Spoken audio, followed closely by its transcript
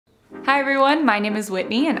Hi everyone, my name is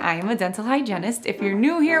Whitney and I am a dental hygienist. If you're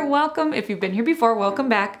new here, welcome. If you've been here before, welcome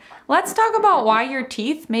back. Let's talk about why your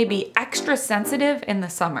teeth may be extra sensitive in the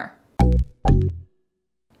summer.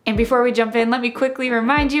 And before we jump in, let me quickly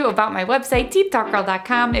remind you about my website,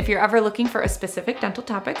 teethtalkgirl.com. If you're ever looking for a specific dental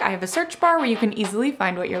topic, I have a search bar where you can easily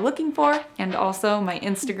find what you're looking for, and also my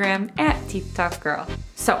Instagram @teethtalkgirl.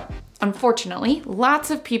 So, unfortunately,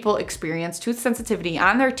 lots of people experience tooth sensitivity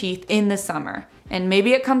on their teeth in the summer. And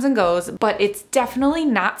maybe it comes and goes, but it's definitely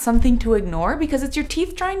not something to ignore because it's your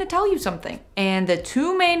teeth trying to tell you something. And the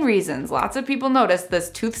two main reasons lots of people notice this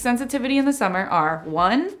tooth sensitivity in the summer are,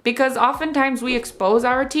 one, because oftentimes we expose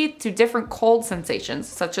our teeth to different cold sensations,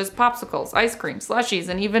 such as popsicles, ice cream, slushies,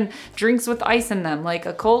 and even drinks with ice in them, like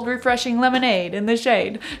a cold, refreshing lemonade in the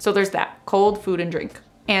shade. So there's that, cold food and drink.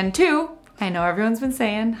 And two, I know everyone's been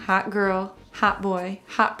saying, hot girl, hot boy,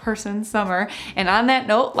 hot person, summer. And on that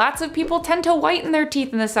note, lots of people tend to whiten their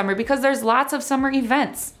teeth in the summer because there's lots of summer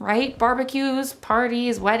events, right? Barbecues,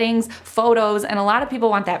 parties, weddings, photos, and a lot of people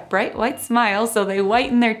want that bright white smile, so they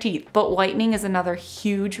whiten their teeth. But whitening is another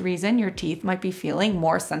huge reason your teeth might be feeling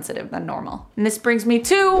more sensitive than normal. And this brings me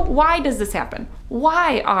to, why does this happen?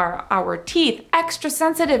 Why are our teeth extra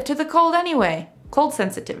sensitive to the cold anyway? Cold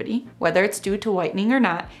sensitivity, whether it's due to whitening or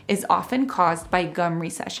not, is often caused by gum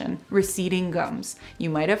recession, receding gums. You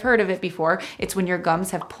might have heard of it before. It's when your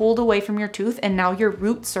gums have pulled away from your tooth and now your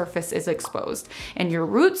root surface is exposed. And your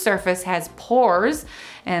root surface has pores,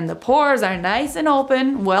 and the pores are nice and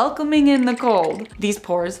open, welcoming in the cold. These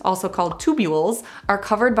pores, also called tubules, are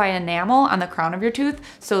covered by enamel on the crown of your tooth,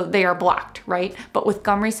 so they are blocked, right? But with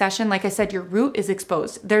gum recession, like I said, your root is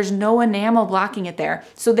exposed. There's no enamel blocking it there,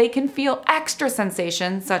 so they can feel extra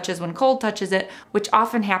sensations, such as when cold touches it, which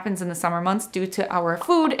often happens in the summer months due to our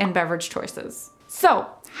food and beverage choices. So,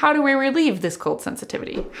 how do we relieve this cold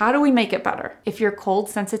sensitivity? How do we make it better? If your cold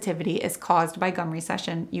sensitivity is caused by gum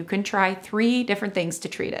recession, you can try 3 different things to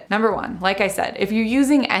treat it. Number 1, like I said, if you're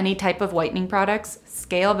using any type of whitening products,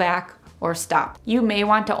 scale back or stop. You may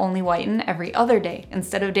want to only whiten every other day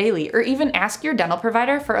instead of daily, or even ask your dental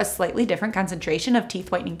provider for a slightly different concentration of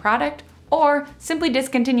teeth whitening product, or simply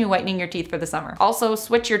discontinue whitening your teeth for the summer. Also,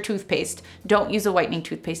 switch your toothpaste. Don't use a whitening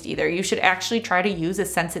toothpaste either. You should actually try to use a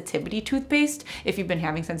sensitivity toothpaste if you've been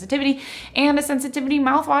having sensitivity, and a sensitivity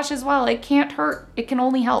mouthwash as well. It can't hurt, it can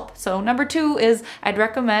only help. So number 2 is I'd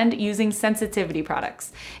recommend using sensitivity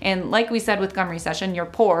products. And like we said with gum recession, your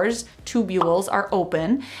pores, tubules, are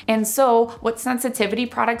open. And so what sensitivity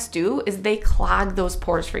products do is they clog those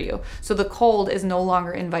pores for you. So the cold is no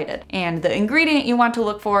longer invited. And the ingredient you want to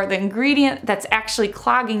look for, the ingredient that's actually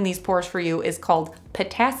clogging these pores for you, is called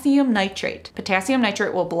potassium nitrate. Potassium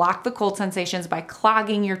nitrate will block the cold sensations by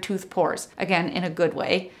clogging your tooth pores. Again, in a good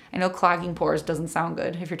way. I know clogging pores doesn't sound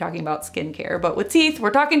good if you're talking about skincare, but with teeth,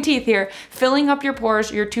 we're talking teeth here. Filling up your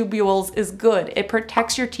pores, your tubules, is good. It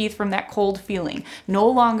protects your teeth from that cold feeling, no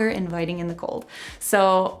longer inviting in the cold.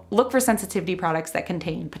 So look for sensitivity products that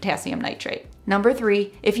contain potassium nitrate. Number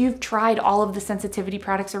 3, if you've tried all of the sensitivity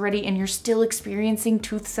products already and you're still experiencing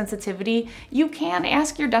tooth sensitivity, you can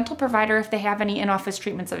ask your dental provider if they have any in-office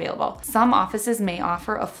treatments available. Some offices may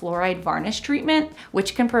offer a fluoride varnish treatment,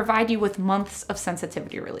 which can provide you with months of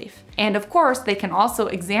sensitivity relief. And of course, they can also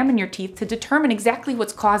examine your teeth to determine exactly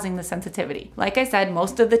what's causing the sensitivity. Like I said,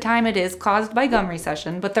 most of the time it is caused by gum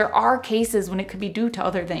recession, but there are cases when it could be due to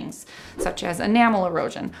other things, such as enamel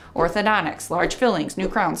erosion, orthodontics, large fillings, new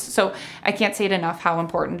crowns. So I can't say it enough how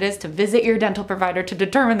important it is to visit your dental provider to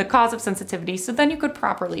determine the cause of sensitivity, so then you could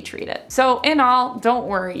properly treat it. So in all, don't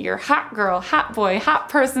worry, your hot girl, hot boy, hot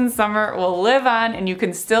person summer will live on, and you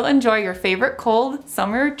can still enjoy your favorite cold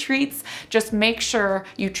summer treats. Just make sure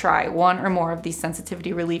you try 1 or more of these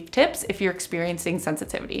sensitivity relief tips if you're experiencing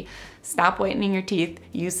sensitivity. Stop whitening your teeth,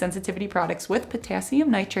 use sensitivity products with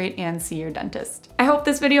potassium nitrate, and see your dentist. I hope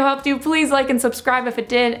this video helped you. Please like and subscribe if it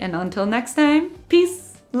did, and until next time,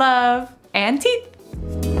 peace, love, and teeth.